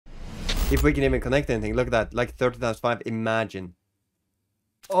If we can even connect anything. Look at that. Like 30 times 5. Imagine.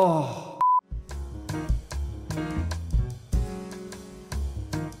 Oh.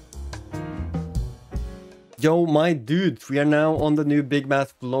 Yo, my dude, we are now on the new Big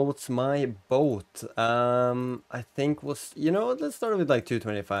Math Floats My Boat. I think was, you know, let's start with like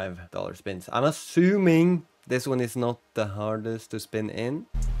 $225 spins. I'm assuming this one is not the hardest to spin in.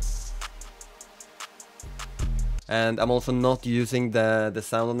 And I'm also not using the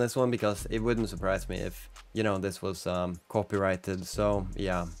sound on this one because it wouldn't surprise me if, you know, this was copyrighted. So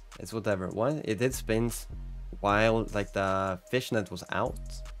yeah, it's whatever. What? It did spins while like the fishnet was out.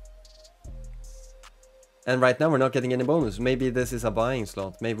 And right now we're not getting any bonus. Maybe this is a buying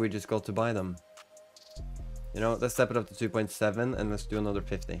slot. Maybe we just got to buy them. You know, let's step it up to 2.7 and let's do another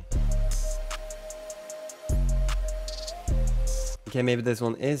 50. Okay, maybe this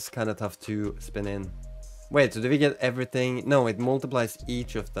one is kind of tough to spin in. Wait, so do we get everything? No, it multiplies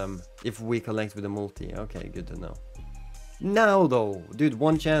each of them if we collect with a multi. Okay, good to know. Now though, dude,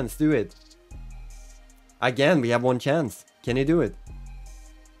 one chance, do it. Again, we have one chance. Can you do it?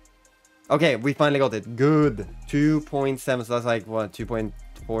 Okay, we finally got it. Good. 2.7, so that's like, what, 2.4,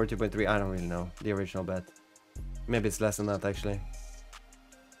 2.3? I don't really know. The original bet. Maybe it's less than that, actually.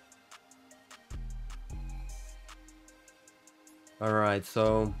 Alright,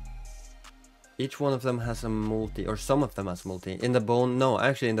 so... each one of them has a multi, or some of them has a multi. In the no,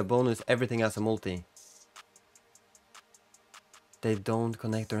 actually in the bonus, everything has a multi. They don't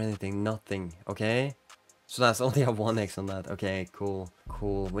connect or anything, nothing, okay? So that's only a 1x on that. Okay, cool.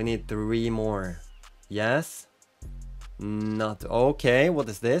 Cool. We need 3 more. Yes? Not... okay, what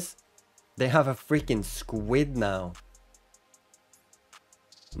is this? They have a freaking squid now.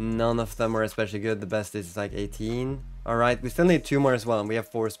 None of them are especially good. The best is like 18. Alright, we still need 2 more as well. And we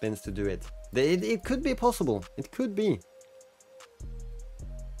have 4 spins to do it. It could be possible. It could be.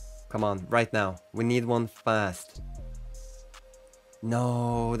 Come on, right now. We need one fast.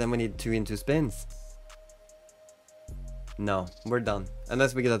 No, then we need 2 in 2 spins. No, we're done.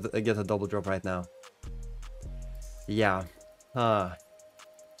 Unless we get a double drop right now. Yeah.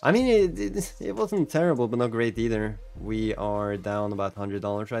 I mean, it wasn't terrible, but not great either. We are down about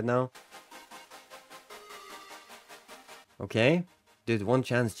 $100 right now. Okay. Dude, one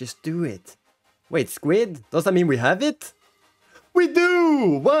chance. Just do it. Wait, squid? Does that mean we have it? We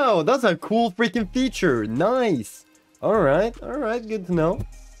do! Wow, that's a cool freaking feature. Nice. Alright, good to know.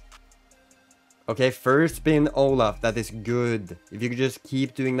 Okay, first spin Olaf, that is good. If you could just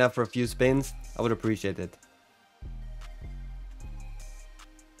keep doing that for a few spins, I would appreciate it.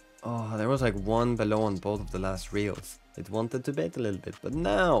 Oh, there was like one below on both of the last reels. It wanted to bait a little bit, but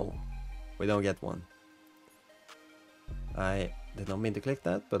now we don't get one. I did not mean to click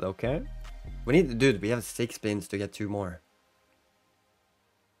that, but okay. We need, dude, we have 6 spins to get 2 more.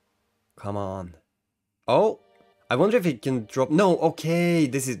 Come on. Oh, I wonder if it can drop. No, okay,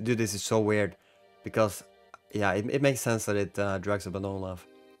 this is so weird. Because, yeah, it makes sense that it drags up an Olaf.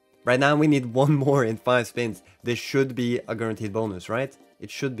 Right now we need 1 more in 5 spins. This should be a guaranteed bonus, right?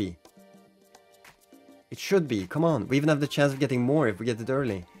 It should be. It should be. Come on. We even have the chance of getting more if we get it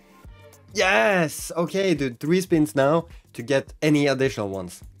early. Yes! Okay, dude. 3 spins now to get any additional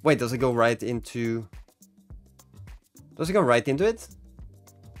ones. Wait, does it go right into... does it go right into it?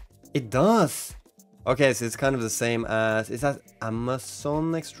 It does! Okay, so it's kind of the same as... is that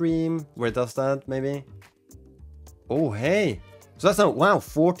Amazon Extreme? Where it does that, maybe? Oh, hey! So that's not... wow,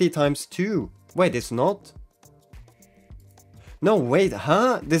 40 times 2. Wait, it's not? No, wait,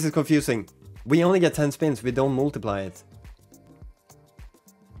 huh? This is confusing. We only get 10 spins, we don't multiply it.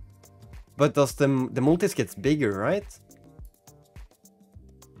 But does the multis gets bigger, right?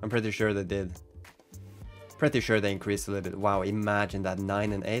 I'm pretty sure they did. Pretty sure they increased a little bit. Wow, imagine that,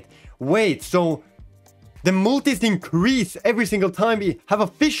 9 and 8. Wait, so... the multis increase every single time we have a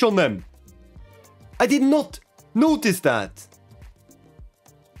fish on them. I did not notice that.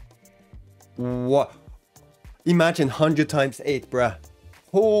 What? Imagine 100 times 8, bruh.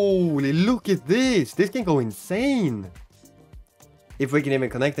 Holy, look at this. This can go insane. If we can even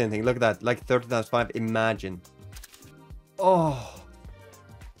connect anything. Look at that. Like 30 times 5. Imagine. Oh.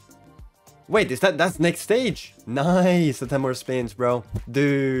 Wait, that's next stage? Nice, the 10 more spins, bro.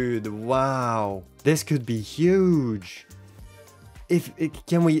 Dude, wow. This could be huge.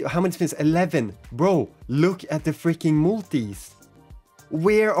 Can we, how many spins? 11. Bro, look at the freaking multis.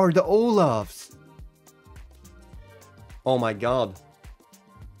 Where are the Olafs? Oh my god.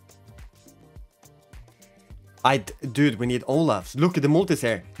 Dude, we need Olafs. Look at the multis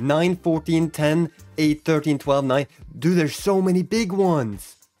here. 9, 14, 10, 8, 13, 12, 9. Dude, there's so many big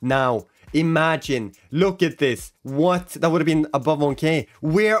ones. Now, Imagine. Look at this. What? That would have been above 1k.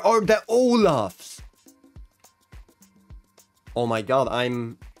 Where are the Olafs? Oh my god,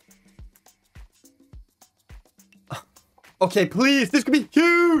 I'm... Okay, please. This could be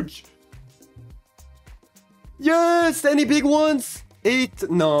huge. Yes, any big ones?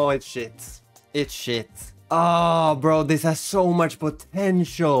 No, it's shit. It's shit. Oh, bro, this has so much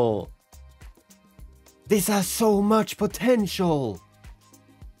potential. This has so much potential.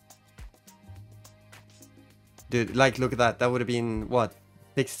 Dude, like, look at that. That would have been, what?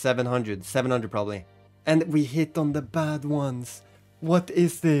 700 probably. And we hit on the bad ones. What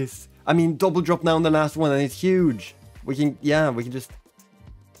is this? I mean, double drop now on the last one and it's huge. We can, yeah, we can just...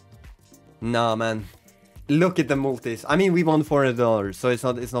 Nah, man. Look at the multis. I mean, we won $400, so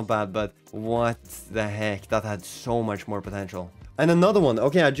it's not bad, but what the heck? That had so much more potential. And another one.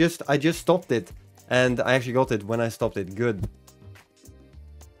 Okay, I just stopped it. And I actually got it when I stopped it. Good.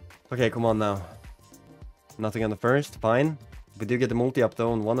 Okay, come on now. Nothing on the first. Fine. We do get the multi up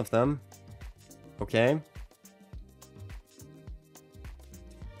though on one of them. Okay.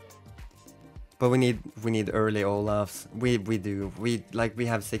 But we need early Olafs. We do. We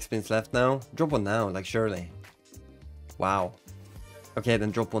have 6 spins left now. Drop one now, like surely. Wow. Okay,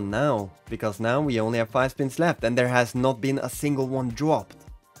 then drop one now. Because now we only have 5 spins left and there has not been a single one dropped.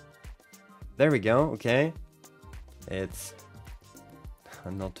 There we go, okay. It's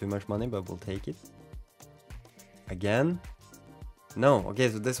not too much money, but we'll take it. Again. No, okay,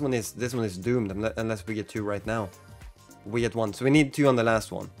 so this one is doomed unless we get 2 right now. We get 1, so we need 2 on the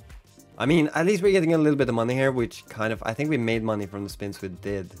last one. I mean, at least we're getting a little bit of money here, which kind of, I think we made money from the spins we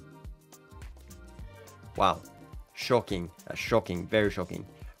did. Wow. Shocking. Shocking. Very shocking.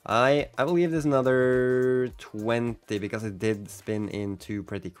 I will give this another 20 because it did spin in 2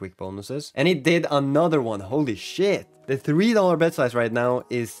 pretty quick bonuses. And it did another one. Holy shit. The $3 bet size right now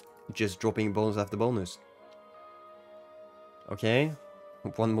is just dropping bonus after bonus. Okay.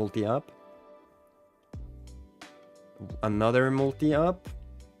 1 multi up. Another multi up.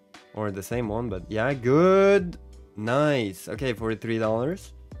 Or the same one, but yeah, good. Nice. Okay,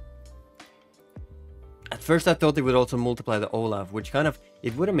 $43. At first I thought it would also multiply the Olaf, which kind of,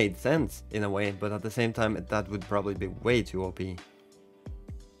 it would have made sense in a way, but at the same time that would probably be way too OP.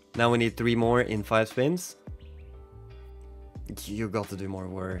 Now we need 3 more in 5 spins. You got to do more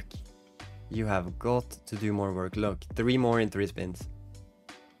work. You have got to do more work. Look, 3 more in 3 spins.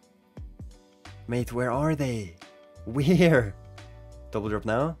 Mate, where are they? Where? Double drop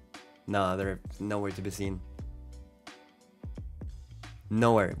now? Nah, they're nowhere to be seen.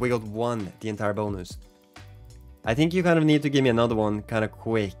 Nowhere. We got 1, the entire bonus. I think you kind of need to give me another one kind of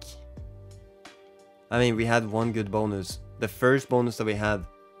quick. I mean, we had 1 good bonus. The first bonus that we had.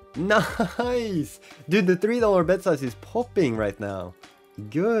 Nice! Dude, the $3 bet size is popping right now.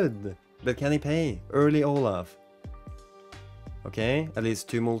 Good. But can he pay? Early Olaf. Okay, at least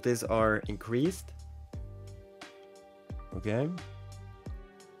 2 multis are increased. Okay.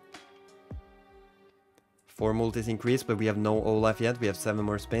 4 multis increased, but we have no Olaf yet. We have 7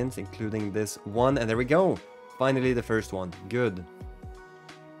 more spins, including this one. And there we go. Finally, the first one. Good.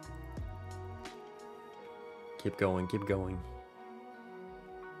 Keep going, keep going.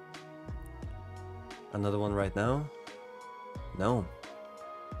 Another one right now? No.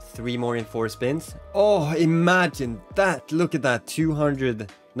 3 more in 4 spins. Oh, imagine that. Look at that.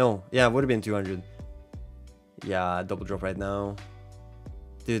 200. No, yeah, it would have been 200. Yeah, double drop right now.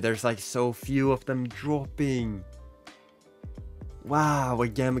 Dude, there's like so few of them dropping. Wow,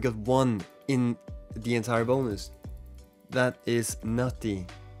 again we got 1 in the entire bonus. That is nutty.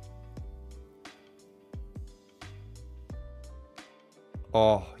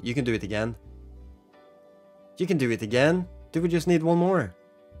 Oh, you can do it again. You can do it again. Do we just need 1 more?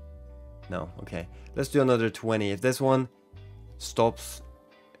 No, okay. Let's do another 20. If this one stops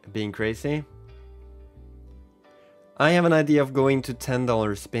being crazy. I have an idea of going to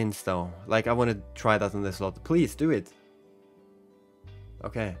 $10 spins though. Like, I want to try that on this slot. Please do it.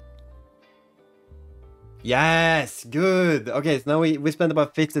 Okay. Yes, good. Okay, so now we spent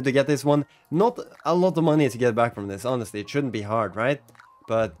about 50 to get this one. Not a lot of money to get back from this, honestly. It shouldn't be hard, right?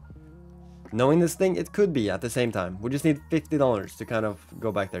 But knowing this thing, it could be at the same time. We just need $50 to kind of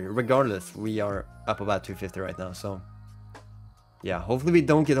go back there. Regardless, we are up about 250 right now, so yeah, hopefully we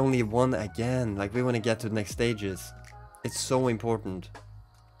don't get only 1 again. Like, we want to get to the next stages. It's so important.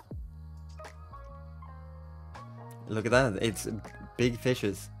 Look at that. It's big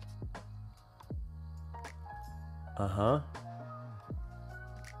fishes. Uh-huh.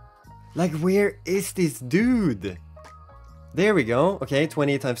 Like, where is this dude? There we go. Okay,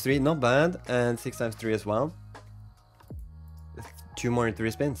 28 times 3, not bad. And 6 times 3 as well. 2 more in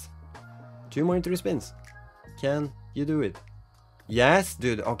 3 spins. 2 more in 3 spins. Can you do it? Yes,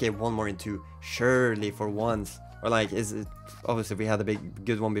 dude. Okay, 1 more in 2. Surely for once. Or like, is it... Obviously, we had a big,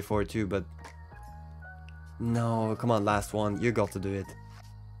 good one before too, but... No, come on, last one. You got to do it.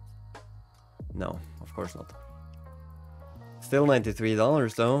 No, of course not. Still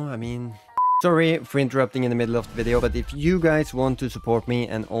 $93 though. I mean... Sorry for interrupting in the middle of the video, but if you guys want to support me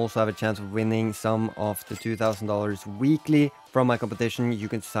and also have a chance of winning some of the $2,000 weekly from my competition, you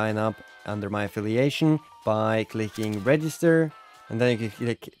can sign up under my affiliation by clicking register, and then you can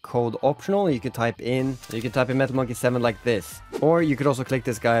click code optional. You can type in Metal Monkey 7 like this, or you could also click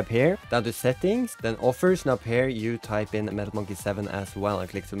this guy up here, down to settings, then offers, and up here you type in Metal Monkey 7 as well and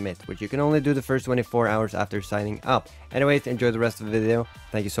click submit, which you can only do the first 24 hours after signing up. Anyways, enjoy the rest of the video.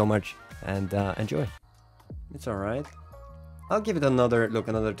 Thank you so much. And enjoy. It's alright. I'll give it another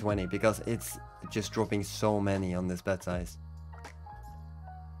 20, because it's just dropping so many on this bet size.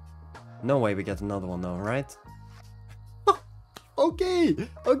 No way we get another one though, right? Okay,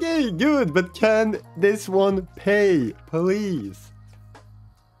 good, but can this one pay, please?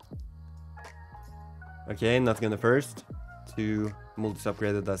 Okay, nothing on the first. 2 multis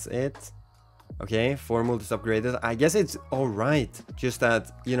upgraded, that's it. Okay, 4 multis upgraded. I guess it's alright. Just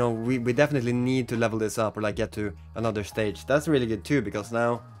that, you know, we definitely need to level this up or like get to another stage. That's really good too, because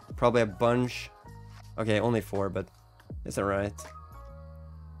now probably a bunch. Okay, only 4, but it's alright.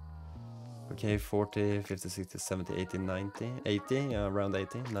 Okay, 40, 50, 60, 70, 80, 90, 80, around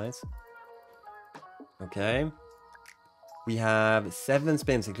 80. Nice. Okay. We have 7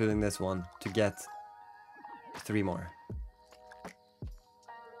 spins, including this one, to get 3 more.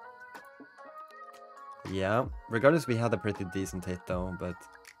 Yeah, regardless, we had a pretty decent hit though, but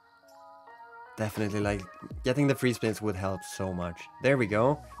definitely like getting the free spins would help so much. There we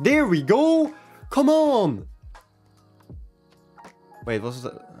go. There we go! Come on! Wait, was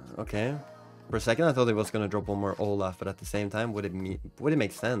it... Okay. For a second I thought it was gonna drop one more Olaf, but at the same time, would it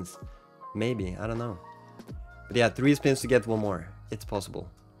make sense? Maybe, I don't know. But yeah, 3 spins to get 1 more. It's possible.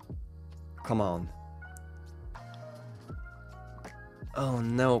 Come on. Oh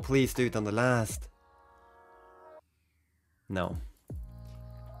no, please do it on the last. No.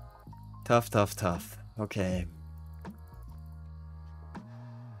 Tough. Okay.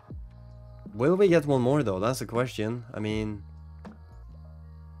 Will we get 1 more though? That's the question. I mean...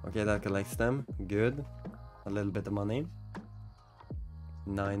 Okay, that collects them. Good. A little bit of money.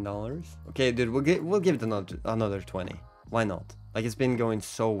 $9. Okay, dude, we'll give it another 20. Why not? Like, it's been going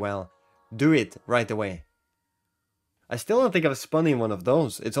so well. Do it right away. I still don't think I've spun in one of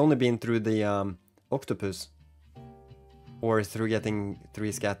those. It's only been through the octopus. Or through getting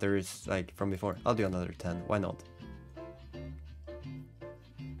 3 scatters like from before. I'll do another 10. Why not?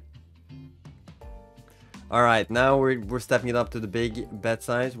 Alright, now we're stepping it up to the big bet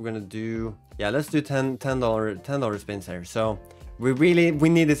size. We're gonna do... Yeah, let's do $10 spins here. So, we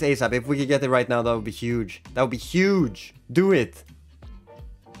need this ASAP. If we could get it right now, that would be huge. That would be huge! Do it!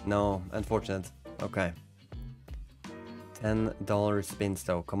 No, unfortunate. Okay. $10 spins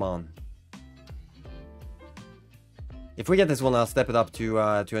though, come on. If we get this one, I'll step it up to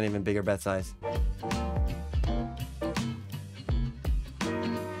an even bigger bet size.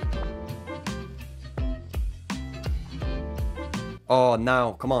 Oh,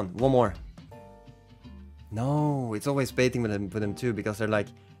 now, come on, 1 more. No, it's always baiting with them too, because they're like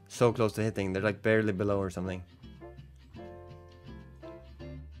so close to hitting. They're like barely below or something.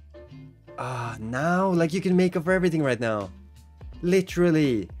 Ah, now, like you can make up for everything right now.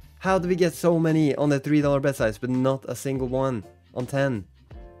 Literally. How do we get so many on the $3 bet size, but not a single one on 10?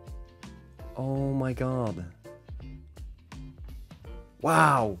 Oh my god.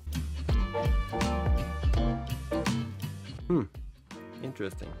 Wow.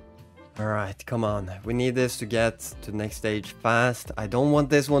 Interesting. Alright, come on. We need this to get to the next stage fast. I don't want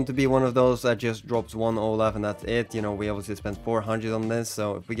this one to be one of those that just drops 1 Olaf and that's it. You know, we obviously spent 400 on this,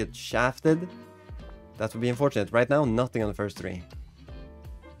 so if we get shafted, that would be unfortunate. Right now, nothing on the first 3.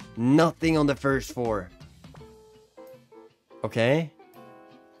 Nothing on the first 4. Okay.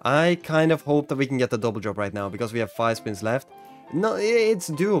 I kind of hope that we can get the double drop right now, because we have 5 spins left. No, it's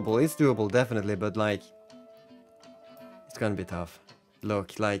doable. It's doable, definitely, but like... It's gonna be tough.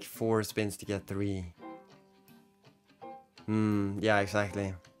 Look, like 4 spins to get 3. Yeah,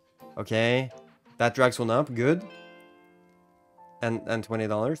 exactly. Okay. That drags one up, good. And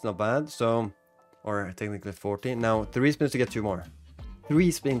 $20, not bad. So, or technically 40. Now, 3 spins to get 2 more. 3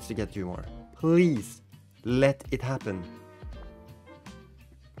 spins to get 2 more. Please, let it happen.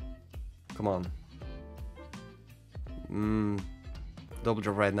 Come on. Double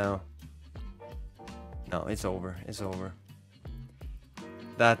drop right now. No, it's over. It's over.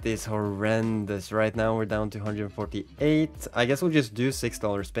 That is horrendous. Right now we're down to 148. I guess we'll just do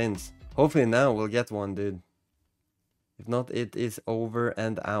 $6 spins. Hopefully now we'll get one, dude. If not, it is over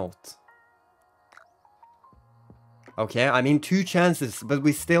and out. Okay, I mean 2 chances, but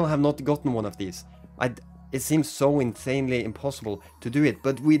we still have not gotten one of these. It seems so insanely impossible to do it,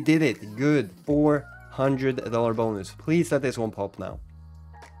 but we did it. Good. $400 bonus. Please let this one pop now.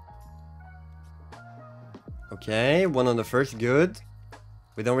 Okay, one on the first. Good.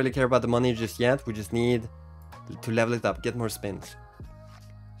 We don't really care about the money just yet. We just need to level it up. Get more spins.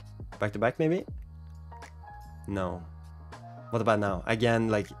 Back to back, maybe? No. What about now? Again,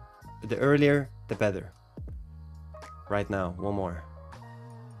 like, the earlier, the better. Right now, one more.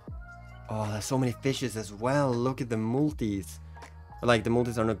 Oh, there's so many fishes as well. Look at the multis. Like, the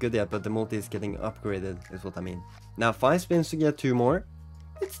multis are not good yet, but the multi is getting upgraded, is what I mean. Now, 5 spins to get 2 more.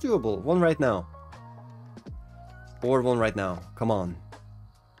 It's doable. One right now. Or one right now. Come on.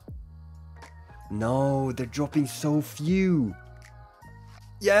 No, they're dropping so few.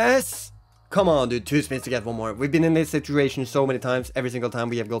 Yes! Come on, dude. 2 spins to get 1 more. We've been in this situation so many times. Every single time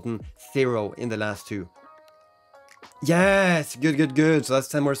we have gotten 0 in the last 2. Yes! Good, good, good. So that's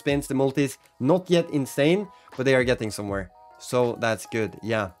 10 more spins. The multis, not yet insane, but they are getting somewhere. So that's good.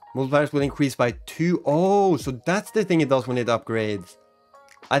 Yeah. Multipliers will increase by 2. Oh, so that's the thing it does when it upgrades.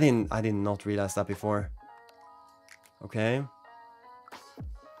 I did not realize that before. Okay.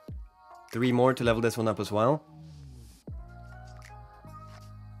 3 more to level this one up as well.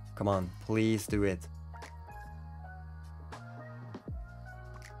 Come on, please do it.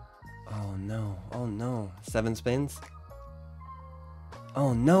 Oh no, oh no. 7 spins.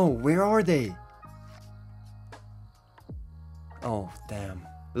 Oh no, where are they? Oh damn.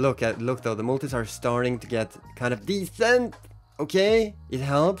 Look though, the multis are starting to get kind of decent. Okay, it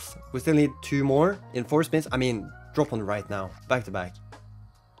helps. We still need 2 more in 4 spins. I mean, drop one right now. Back to back.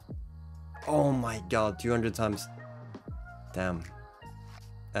 Oh my god, 200 times. Damn.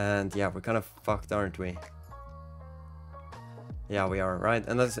 And yeah, we're kind of fucked, aren't we? Yeah, we are, right?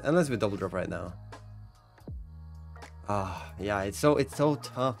 Unless we double drop right now. Ah, yeah, it's so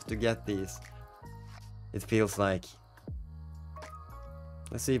tough to get these. It feels like.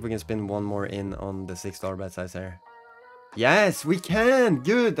 Let's see if we can spin one more in on the $6 bet size here. Yes, we can!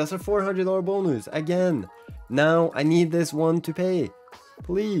 Good! That's a $400 bonus. Again. Now, I need this one to pay.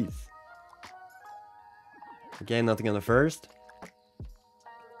 Please. Okay, nothing on the first.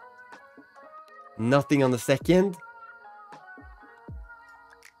 Nothing on the second.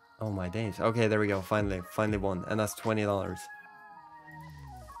 Oh my days. Okay, there we go. Finally won. And that's $20.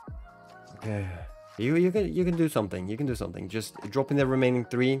 Okay. You can do something. You can do something. Just drop in the remaining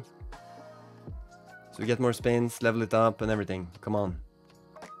 3. So we get more spins, level it up and everything. Come on.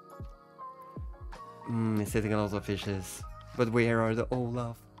 It's hitting a lot of fishes. But where are the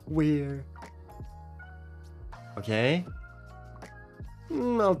Olaf? Where? Okay.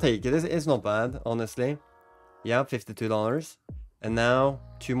 I'll take it. It's not bad, honestly. Yeah, $52. And now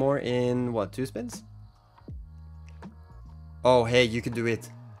 2 more in what? 2 spins? Oh, hey, you can do it.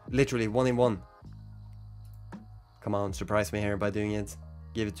 Literally 1 in 1. Come on, surprise me here by doing it.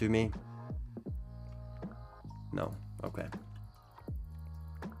 Give it to me. No. Okay.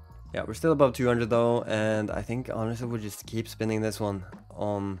 Yeah, we're still above 200 though, and I think honestly we'll just keep spinning this one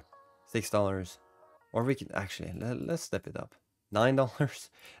on $6. Or we could actually let's step it up. $9.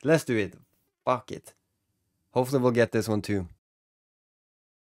 Let's do it. Fuck it. Hopefully we'll get this one too.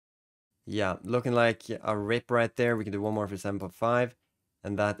 Yeah, looking like a rip right there. We can do one more for 7.5,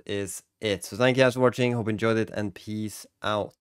 and that is it. So thank you guys for watching. Hope you enjoyed it, and peace out.